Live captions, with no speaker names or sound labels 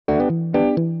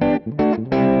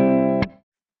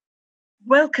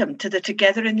Welcome to the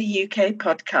Together in the UK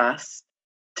podcast.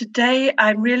 Today,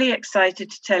 I'm really excited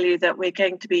to tell you that we're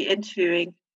going to be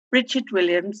interviewing Richard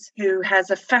Williams, who has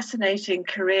a fascinating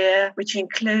career, which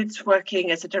includes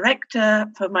working as a director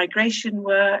for migration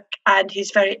work, and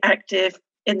he's very active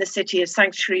in the City of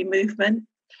Sanctuary movement.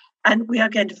 And we are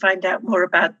going to find out more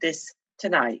about this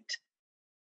tonight.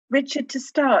 Richard, to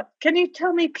start, can you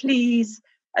tell me, please,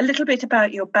 a little bit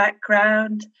about your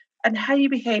background and how you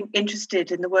became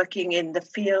interested in the working in the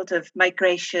field of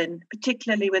migration,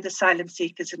 particularly with asylum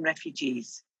seekers and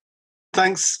refugees?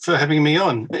 Thanks for having me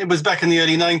on. It was back in the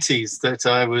early 90s that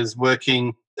I was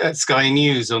working at Sky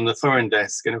News on the foreign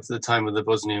desk, and it was the time of the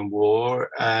Bosnian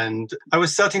War. And I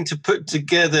was starting to put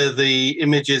together the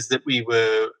images that we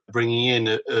were bringing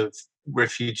in of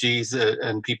refugees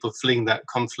and people fleeing that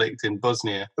conflict in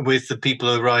Bosnia with the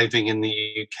people arriving in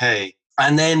the UK.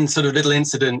 And then sort of little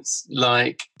incidents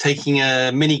like taking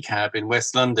a minicab in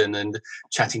West London and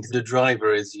chatting to the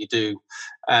driver as you do,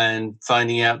 and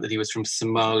finding out that he was from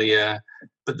Somalia,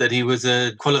 but that he was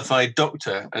a qualified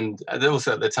doctor. And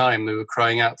also at the time, they were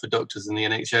crying out for doctors in the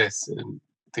NHS, and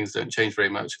things don't change very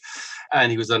much. And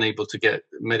he was unable to get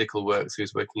medical work, so he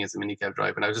was working as a minicab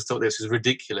driver. And I just thought this was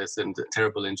ridiculous and a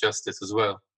terrible injustice as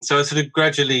well. So I was sort of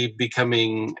gradually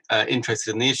becoming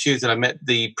interested in the issues, and I met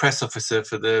the press officer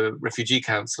for the Refugee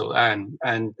Council, Anne,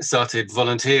 and started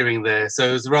volunteering there. So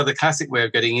it was a rather classic way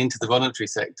of getting into the voluntary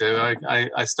sector.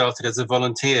 I started as a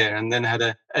volunteer and then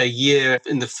had a year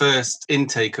in the first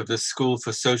intake of the School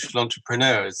for Social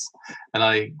Entrepreneurs. And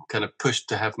I kind of pushed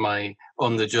to have my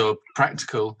on-the-job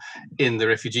practical in the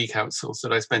Refugee Council.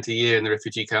 So I spent a year in the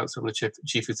Refugee Council in the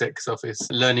Chief Exec's office,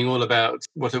 learning all about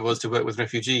what it was to work with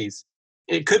refugees.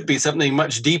 It could be something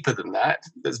much deeper than that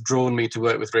that's drawn me to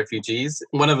work with refugees.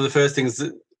 One of the first things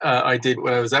that I did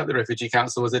when I was at the Refugee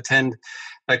Council was attend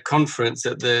a conference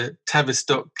at the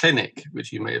Tavistock Clinic,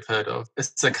 which you may have heard of. A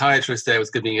psychiatrist there was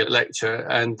giving a lecture,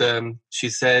 and she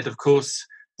said, of course,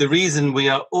 the reason we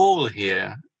are all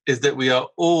here is that we are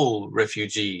all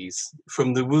refugees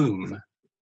from the womb.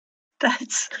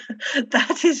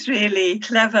 That is really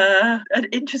clever and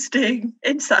interesting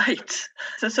insight.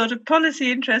 It's a sort of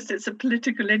policy interest, it's a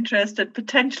political interest, and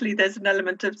potentially there's an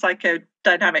element of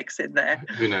psychodynamics in there.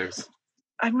 Who knows?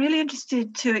 I'm really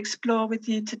interested to explore with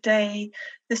you today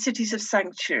the cities of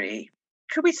sanctuary.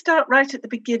 Could we start right at the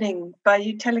beginning by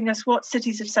you telling us what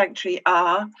cities of sanctuary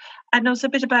are, and also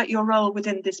a bit about your role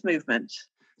within this movement?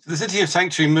 The City of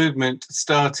Sanctuary movement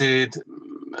started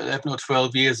 11 or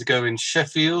 12 years ago in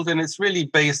Sheffield, and it's really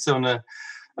based on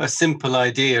a simple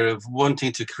idea of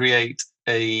wanting to create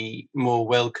a more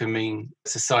welcoming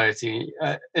society.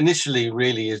 Initially,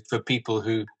 really, for people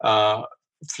who are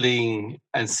fleeing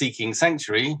and seeking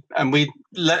sanctuary, and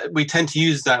we tend to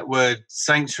use that word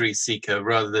sanctuary seeker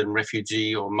rather than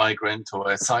refugee or migrant or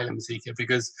asylum seeker,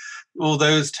 because all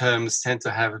those terms tend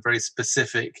to have a very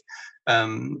specific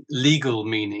legal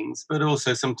meanings, but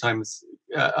also sometimes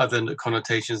other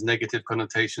connotations, negative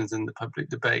connotations in the public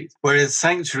debate. Whereas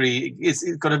sanctuary, it's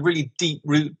got a really deep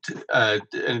root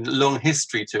and long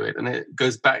history to it. And it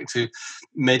goes back to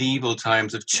medieval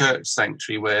times of church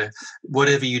sanctuary, where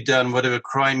whatever you'd done, whatever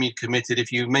crime you committed,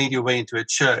 if you made your way into a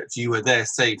church, you were there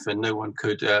safe and no one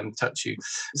could touch you.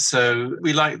 So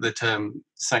we like the term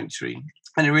sanctuary.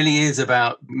 And it really is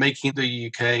about making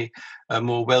the UK a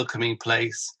more welcoming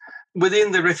place.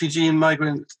 Within the refugee and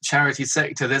migrant charity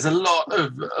sector, there's a lot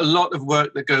of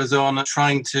work that goes on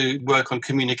trying to work on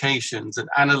communications and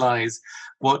analyse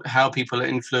how people are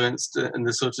influenced and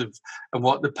the sort of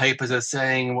what the papers are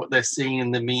saying and what they're seeing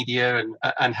in the media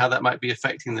and how that might be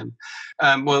affecting them.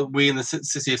 What we in the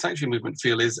City of Sanctuary movement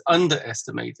feel is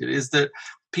underestimated is that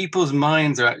people's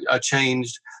minds are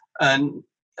changed, and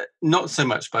not so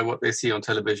much by what they see on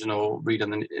television or read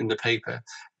in the paper,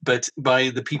 but by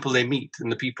the people they meet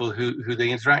and the people who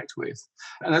they interact with.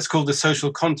 And that's called the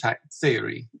social contact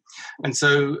theory. And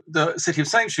so the City of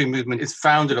Sanctuary movement is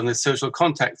founded on this social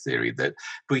contact theory, that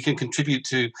we can contribute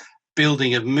to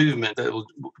building a movement that will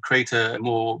create a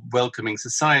more welcoming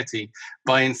society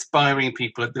by inspiring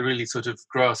people at the really sort of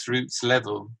grassroots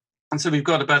level. And so we've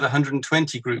got about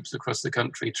 120 groups across the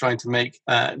country trying to make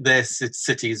their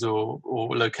cities or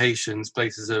locations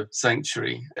places of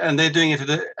sanctuary. And they're doing it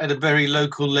at a very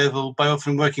local level by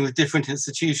often working with different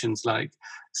institutions like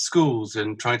schools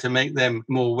and trying to make them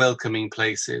more welcoming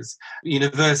places.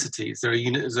 Universities,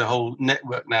 there's a whole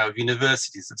network now of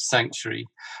universities of sanctuary,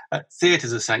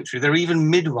 theatres of sanctuary. There are even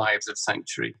midwives of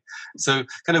sanctuary. So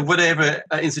kind of whatever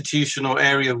institution or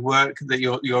area of work that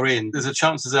you're in,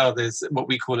 chances are there's what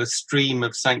we call a stream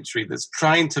of sanctuary that's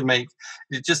trying to make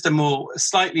it just a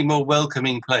slightly more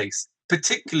welcoming place.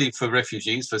 particularly for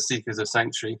refugees, for seekers of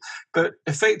sanctuary. But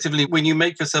effectively, when you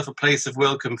make yourself a place of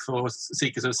welcome for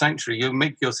seekers of sanctuary, you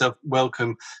make yourself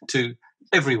welcome to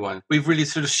everyone. We've really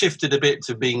sort of shifted a bit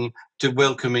to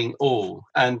welcoming all,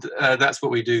 and that's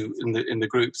what we do in the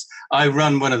groups. I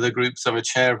run one of the groups. I'm a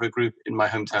chair of a group in my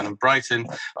hometown of Brighton.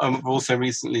 I've also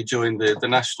recently joined the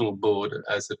national board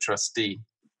as a trustee.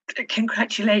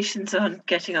 Congratulations on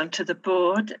getting onto the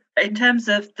board. In terms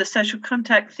of the social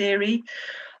contact theory,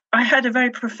 I had a very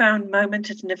profound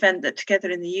moment at an event that Together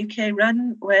in the UK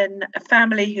run when a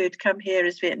family who had come here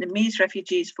as Vietnamese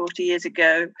refugees 40 years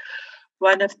ago,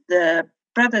 one of the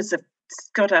brothers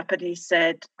got up and he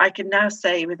said, I can now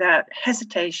say without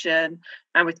hesitation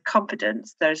and with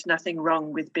confidence, there's nothing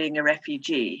wrong with being a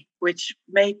refugee, which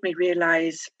made me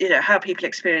realise, how people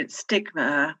experience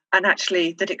stigma and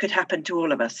actually that it could happen to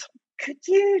all of us. Could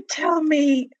you tell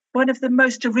me one of the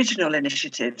most original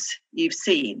initiatives you've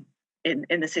seen in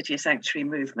the City of Sanctuary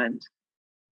movement?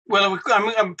 Well,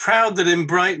 I'm proud that in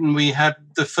Brighton we had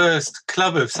the first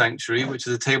club of Sanctuary, which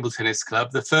is a table tennis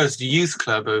club, the first youth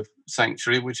club of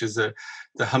Sanctuary, which is the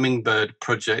Hummingbird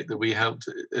project that we helped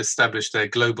establish, their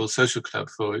global social club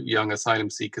for young asylum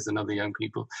seekers and other young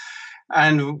people.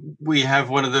 And we have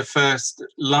one of the first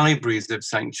libraries of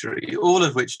Sanctuary, all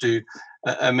of which do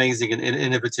amazing and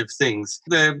innovative things.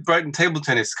 The Brighton Table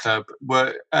Tennis Club,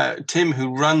 where Tim,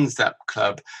 who runs that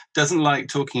club, doesn't like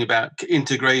talking about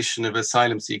integration of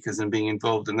asylum seekers and being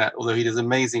involved in that, although he does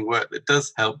amazing work that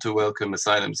does help to welcome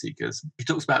asylum seekers. He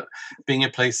talks about being a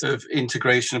place of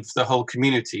integration of the whole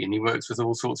community, and he works with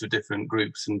all sorts of different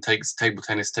groups and takes table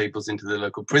tennis tables into the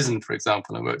local prison, for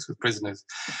example, and works with prisoners.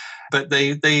 But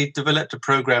they developed a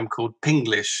program called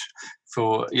Pinglish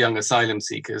for young asylum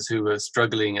seekers who were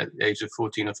struggling at the age of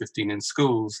 14 or 15 in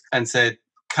schools, and said,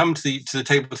 come to the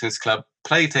table tennis club,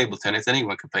 play table tennis.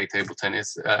 Anyone can play table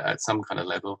tennis at some kind of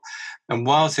level. And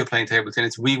whilst you're playing table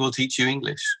tennis, we will teach you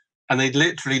English. And they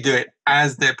literally do it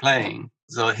as they're playing.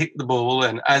 So they'll hit the ball,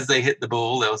 and as they hit the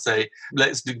ball, they'll say,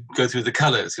 let's go through the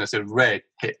colours. So red,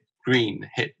 hit, green,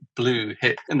 hit, blue,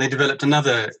 hit. And they developed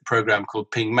another program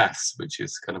called Ping Maths, which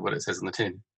is kind of what it says on the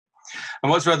tin. And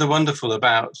what's rather wonderful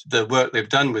about the work they've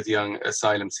done with young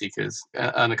asylum seekers,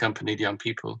 unaccompanied young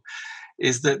people,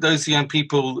 is that those young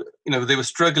people, they were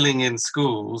struggling in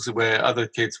schools where other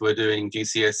kids were doing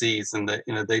GCSEs,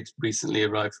 and they'd recently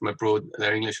arrived from abroad,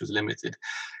 their English was limited,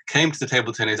 came to the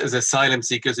table tennis as asylum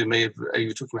seekers who you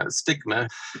were talking about the stigma.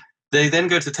 They then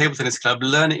go to the table tennis club,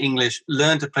 learn English,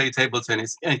 learn to play table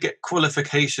tennis, and get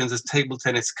qualifications as table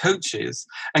tennis coaches,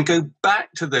 and go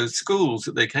back to those schools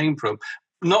that they came from,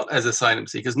 not as asylum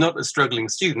seekers, not as struggling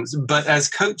students, but as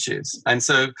coaches. And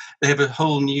so they have a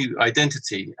whole new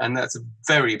identity, and that's a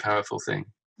very powerful thing.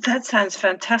 That sounds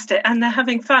fantastic. And they're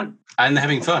having fun.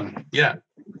 Yeah,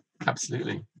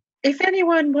 absolutely. If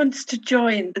anyone wants to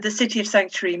join the City of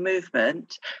Sanctuary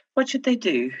movement, what should they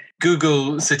do?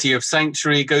 Google City of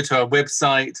Sanctuary, go to our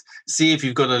website, see if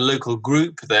you've got a local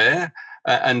group there.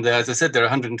 And as I said, there are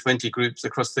 120 groups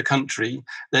across the country.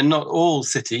 They're not all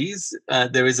cities.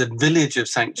 There is a village of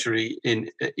Sanctuary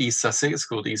in East Sussex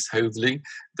called East Hoathly.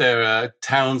 There are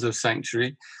towns of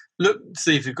Sanctuary. Look,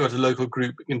 see if you've got a local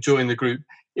group. You can join the group.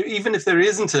 Even if there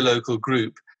isn't a local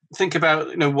group, think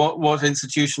about what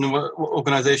institution and what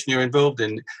organisation you're involved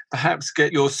in. Perhaps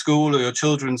get your school or your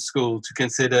children's school to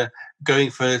consider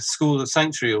going for a School of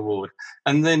Sanctuary award,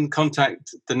 and then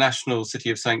contact the National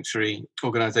City of Sanctuary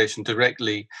organisation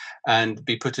directly and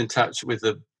be put in touch with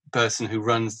the person who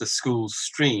runs the school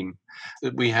stream.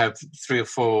 We have 3 or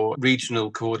 4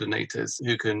 regional coordinators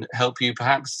who can help you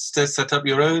perhaps set up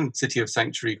your own City of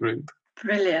Sanctuary group.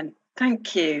 Brilliant.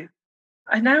 Thank you.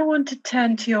 I now want to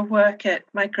turn to your work at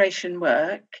Migration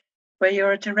Work, where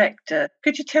you're a director.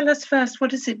 Could you tell us first, what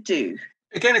does it do?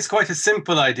 Again, it's quite a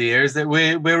simple idea, is that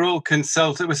we're all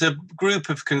consultants. It was a group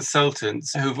of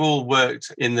consultants who've all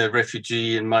worked in the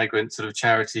refugee and migrant sort of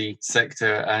charity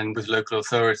sector and with local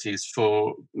authorities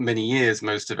for many years,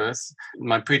 most of us.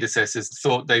 My predecessors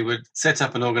thought they would set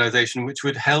up an organisation which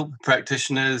would help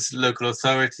practitioners, local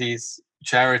authorities,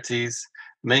 charities,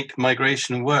 make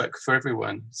migration work for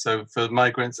everyone, so for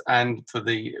migrants and for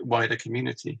the wider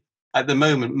community. At the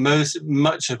moment,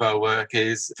 much of our work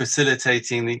is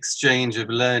facilitating the exchange of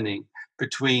learning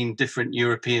between different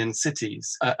European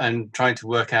cities and trying to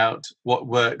work out what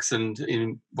works and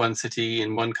in one city,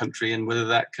 in one country, and whether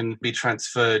that can be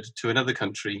transferred to another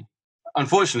country.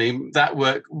 Unfortunately, that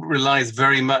work relies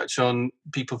very much on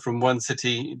people from one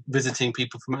city visiting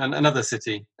people from another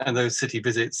city. And those city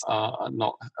visits are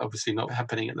obviously not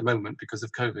happening at the moment because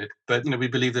of COVID. But, we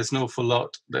believe there's an awful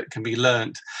lot that can be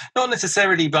learned, not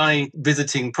necessarily by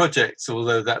visiting projects,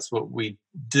 although that's what we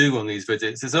do on these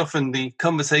visits. There's often the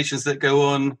conversations that go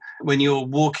on when you're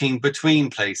walking between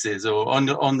places or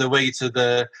on the way to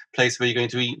the place where you're going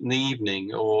to eat in the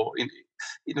evening, or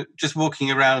just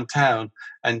walking around town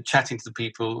and chatting to the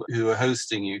people who are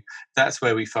hosting you. That's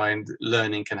where we find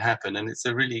learning can happen, and it's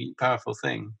a really powerful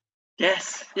thing.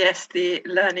 Yes, the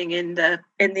learning in the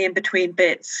in-between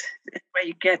bits is where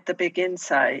you get the big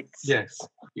insights. Yes,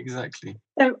 exactly.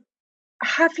 So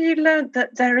have you learned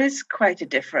that there is quite a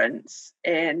difference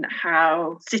in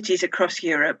how cities across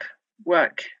Europe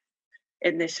work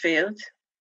in this field?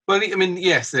 Well,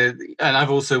 yes, and I've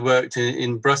also worked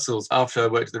in Brussels. After I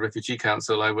worked at the Refugee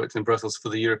Council, I worked in Brussels for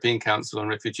the European Council on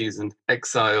Refugees and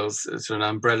Exiles, sort of an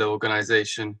umbrella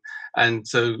organisation, and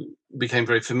so became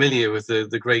very familiar with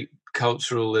the great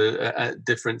cultural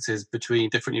differences between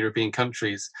different European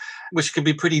countries, which can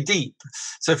be pretty deep.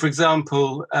 So, for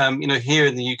example, here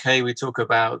in the UK, we talk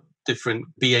about different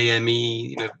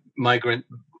BAME, migrant,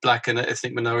 Black and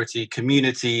ethnic minority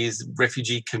communities,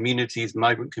 refugee communities,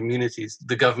 migrant communities.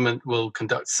 The government will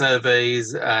conduct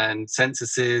surveys and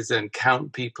censuses and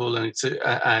count people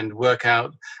and work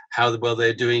out how well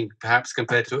they're doing, perhaps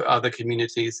compared to other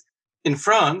communities. In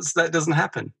France, that doesn't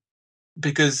happen,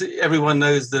 because everyone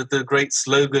knows the great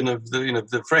slogan of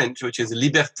the French, which is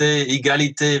liberté,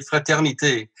 égalité,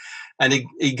 fraternité. And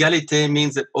égalité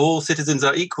means that all citizens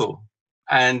are equal.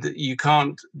 And you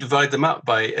can't divide them up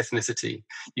by ethnicity.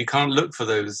 You can't look for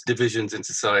those divisions in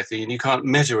society, and you can't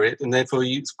measure it. And therefore,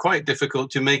 it's quite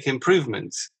difficult to make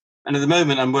improvements. And at the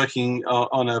moment, I'm working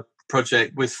on a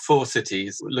project with 4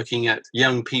 cities, looking at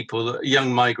young people,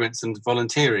 young migrants, and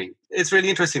volunteering. It's really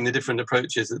interesting, the different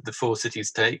approaches that the 4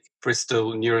 cities take: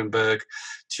 Bristol, Nuremberg,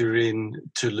 Turin,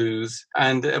 Toulouse.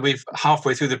 And we've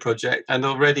halfway through the project, and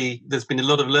already there's been a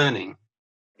lot of learning.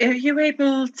 Are you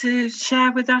able to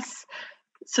share with us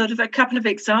sort of a couple of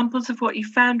examples of what you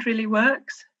found really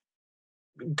works?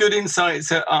 Good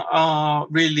insights are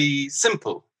really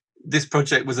simple. This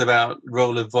project was about the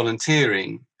role of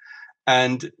volunteering.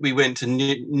 And we went to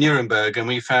Nuremberg, and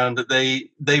we found that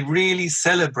they really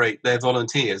celebrate their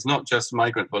volunteers, not just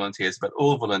migrant volunteers, but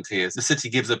all volunteers. The city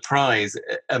gives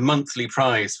a monthly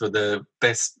prize for the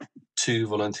best 2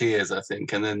 volunteers, I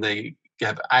think. And then they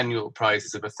have annual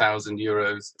prizes of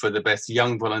 €1,000 for the best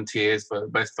young volunteers, for the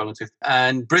best volunteers.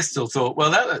 And Bristol thought,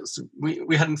 well,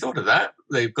 we hadn't thought of that.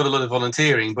 They've got a lot of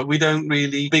volunteering, but we don't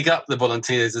really big up the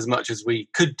volunteers as much as we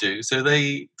could do. So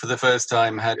they, for the first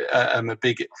time, had a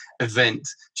big event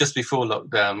just before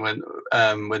lockdown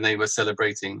when they were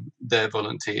celebrating their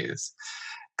volunteers.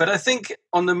 But I think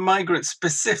on the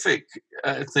migrant-specific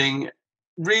thing,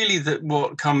 really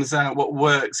what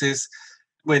works is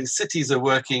when cities are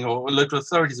working or local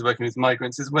authorities are working with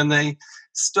migrants, is when they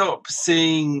stop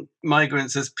seeing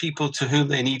migrants as people to whom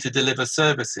they need to deliver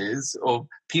services or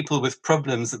people with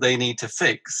problems that they need to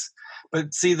fix,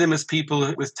 but see them as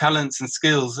people with talents and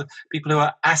skills, people who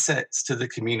are assets to the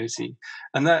community.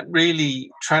 And that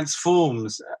really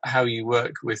transforms how you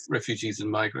work with refugees and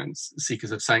migrants,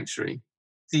 seekers of sanctuary.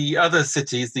 The other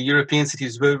cities, the European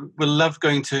cities, will love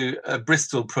going to a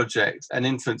Bristol project, an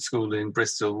infant school in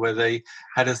Bristol, where they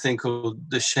had a thing called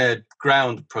the Shared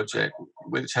Ground Project,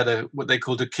 which had what they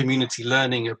called a community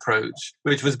learning approach,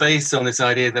 which was based on this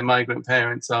idea that migrant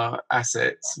parents are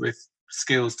assets with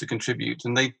skills to contribute.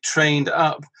 And they trained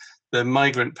up the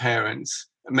migrant parents,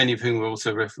 many of whom were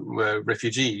also were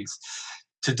refugees,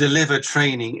 to deliver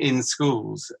training in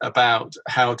schools about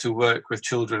how to work with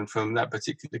children from that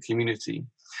particular community.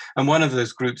 And one of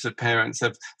those groups of parents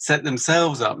have set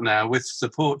themselves up now with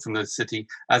support from the city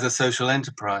as a social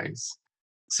enterprise.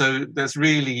 So that's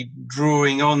really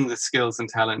drawing on the skills and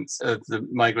talents of the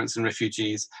migrants and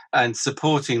refugees and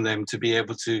supporting them to be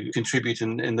able to contribute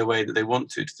in the way that they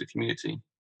want to the community.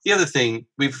 The other thing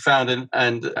we've found,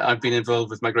 and I've been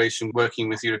involved with migration, working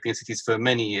with European cities for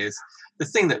many years, the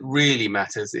thing that really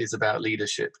matters is about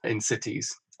leadership in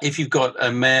cities. If you've got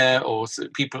a mayor or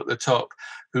people at the top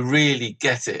who really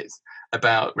get it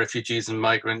about refugees and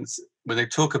migrants, when they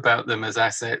talk about them as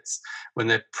assets, when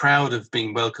they're proud of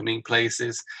being welcoming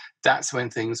places, that's when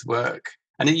things work.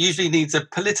 And it usually needs a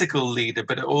political leader,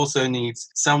 but it also needs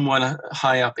someone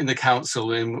high up in the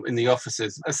council, in the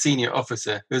offices, a senior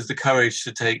officer who has the courage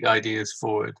to take ideas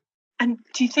forward. And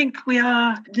do you think we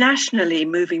are nationally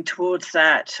moving towards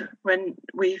that when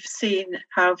we've seen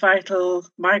how vital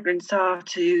migrants are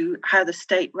to how the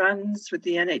state runs with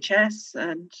the NHS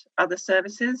and other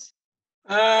services?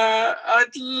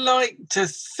 I'd like to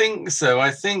think so. I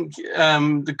think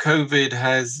the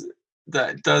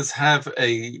COVID does have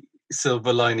a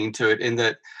silver lining to it in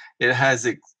that it has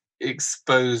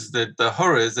exposed the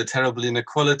horrors, the terrible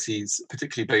inequalities,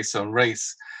 particularly based on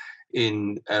race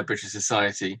in British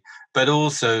society, but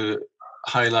also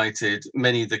highlighted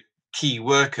many of the key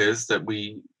workers that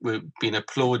we've been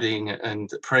applauding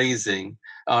and praising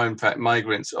are in fact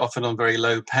migrants, often on very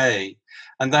low pay.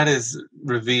 And that has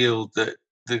revealed that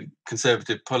the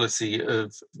Conservative policy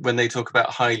of when they talk about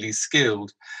highly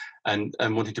skilled and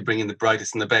wanting to bring in the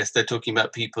brightest and the best, they're talking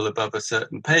about people above a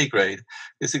certain pay grade.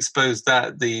 It's exposed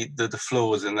that the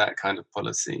flaws in that kind of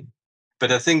policy.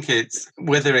 But I think it's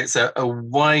whether it's a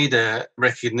wider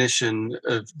recognition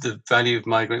of the value of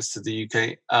migrants to the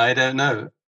UK, I don't know.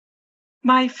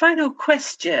 My final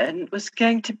question was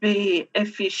going to be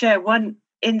if you share one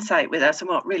insight with us on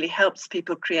what really helps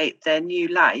people create their new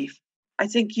life. I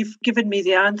think you've given me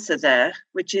the answer there,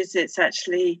 which is it's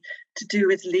actually to do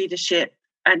with leadership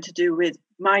and to do with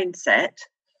mindset.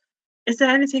 Is there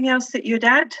anything else that you'd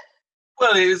add?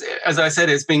 Well, as I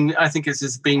said, I think it's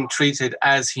just being treated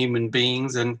as human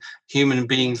beings and human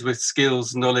beings with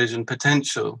skills, knowledge, and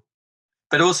potential.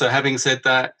 But also, having said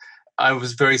that, I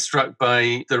was very struck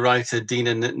by the writer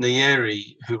Dina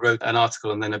Nayeri, who wrote an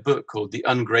article and then a book called The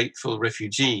Ungrateful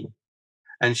Refugee.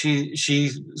 And she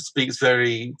speaks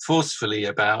very forcefully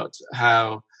about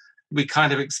how we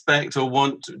kind of expect or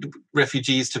want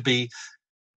refugees to be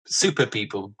super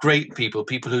people, great people,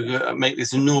 people who make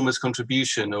this enormous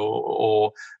contribution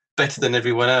or better than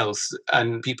everyone else,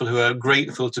 and people who are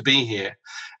grateful to be here.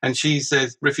 And she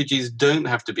says refugees don't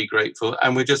have to be grateful,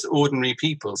 and we're just ordinary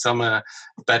people. Some are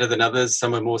better than others,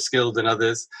 some are more skilled than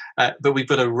others, but we've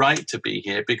got a right to be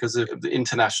here because of the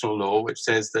international law, which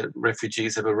says that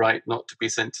refugees have a right not to be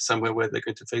sent to somewhere where they're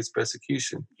going to face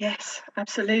persecution. Yes,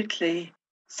 absolutely.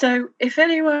 So if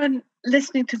anyone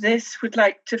listening to this would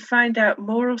like to find out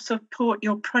more or support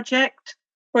your project,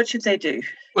 what should they do?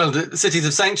 Well, the Cities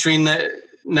of Sanctuary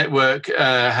Network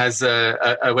has a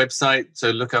website,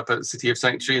 so look up at City of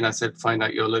Sanctuary, and I said find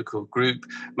out your local group.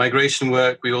 Migration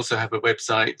Work, we also have a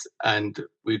website, and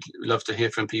we'd love to hear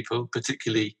from people,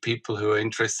 particularly people who are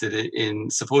interested in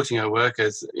supporting our work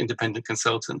as independent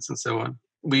consultants and so on.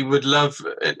 We would love,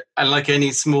 and like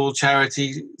any small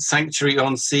charity, Sanctuary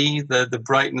on Sea, the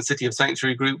Brighton City of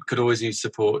Sanctuary group could always use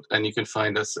support. And you can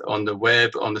find us on the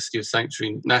web, on the City of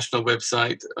Sanctuary national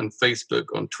website, on Facebook,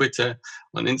 on Twitter,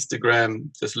 on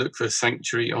Instagram. Just look for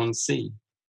Sanctuary on Sea.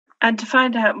 And to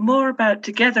find out more about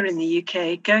Together in the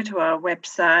UK, go to our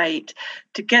website,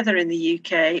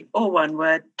 togetherintheuk, all one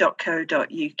word,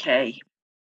 .co.uk.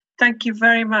 Thank you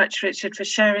very much, Richard, for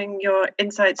sharing your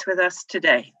insights with us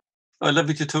today. Oh,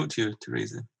 lovely to talk to you,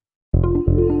 Teresa.